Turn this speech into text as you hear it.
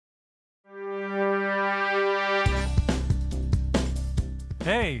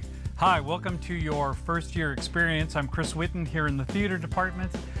Hey, hi, welcome to your first year experience. I'm Chris Whitten here in the theater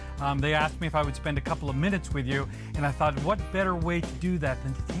department. They asked me if I would spend a couple of minutes with you, and I thought what better way to do that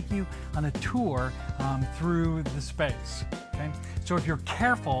than to take you on a tour through the space. Okay? So if you're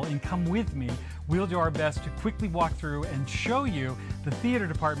careful and come with me, we'll do our best to quickly walk through and show you the theater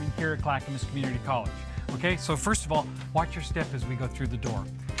department here at Clackamas Community College. Okay, so first of all, watch your step as we go through the door.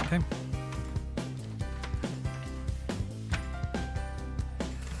 Okay?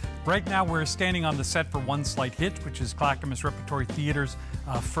 Right now we're standing on the set for One Slight Hitch, which is Clackamas Repertory Theater's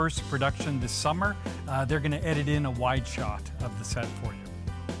first production this summer. They're going to edit in a wide shot of the set for you.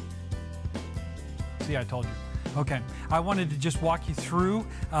 See, I told you. Okay, I wanted to just walk you through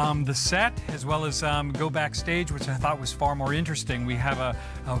the set as well as go backstage, which I thought was far more interesting. We have a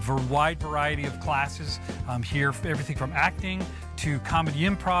wide variety of classes here, everything from acting to comedy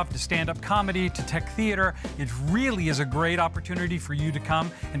improv to stand-up comedy to tech theater. It really is a great opportunity for you to come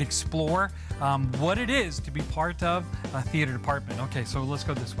and explore what it is to be part of a theater department. Okay, so let's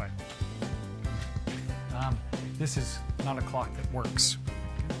go this way. This is not a clock that works.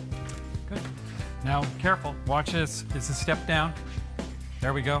 Good. Now, careful, watch this. It's a step down.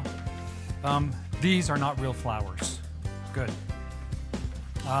 There we go. These are not real flowers. Good.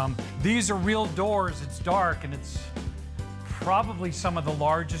 These are real doors. It's dark, and it's probably some of the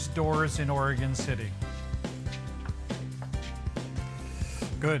largest doors in Oregon City.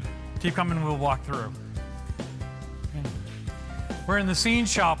 Good. Keep coming, we'll walk through. Okay. We're in the scene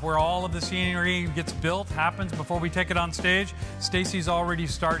shop where all of the scenery gets built, happens before we take it on stage. Stacy's already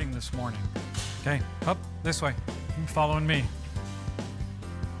starting this morning. Okay, up this way. You're following me.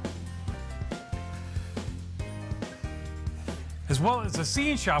 As well as the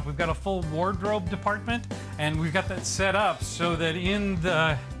scene shop, we've got a full wardrobe department, and we've got that set up so that in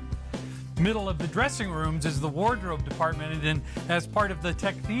the middle of the dressing rooms is the wardrobe department, and as part of the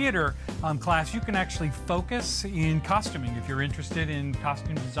tech theater class, you can actually focus in costuming if you're interested in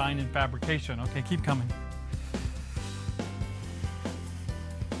costume design and fabrication. Okay, keep coming.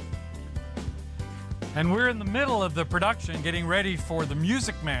 And we're in the middle of the production getting ready for the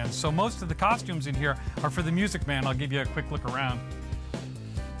Music Man. So most of the costumes in here are for the Music Man. I'll give you a quick look around.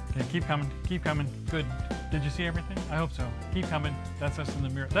 Okay, keep coming, keep coming. Good. Did you see everything? I hope so. Keep coming. That's us in the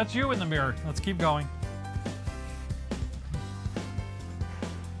mirror. That's you in the mirror. Let's keep going.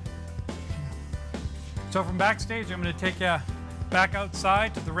 So from backstage, I'm going to take you back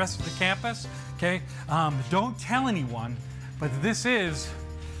outside to the rest of the campus. Okay, don't tell anyone, but this is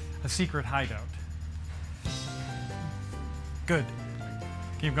a secret hideout. Good.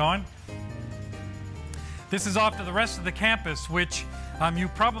 Keep going. This is off to the rest of the campus, which you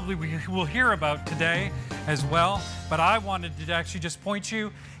probably will hear about today as well. But I wanted to actually just point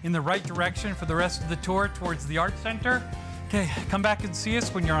you in the right direction for the rest of the tour towards the Art Center. Okay, come back and see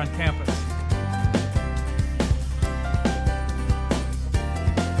us when you're on campus.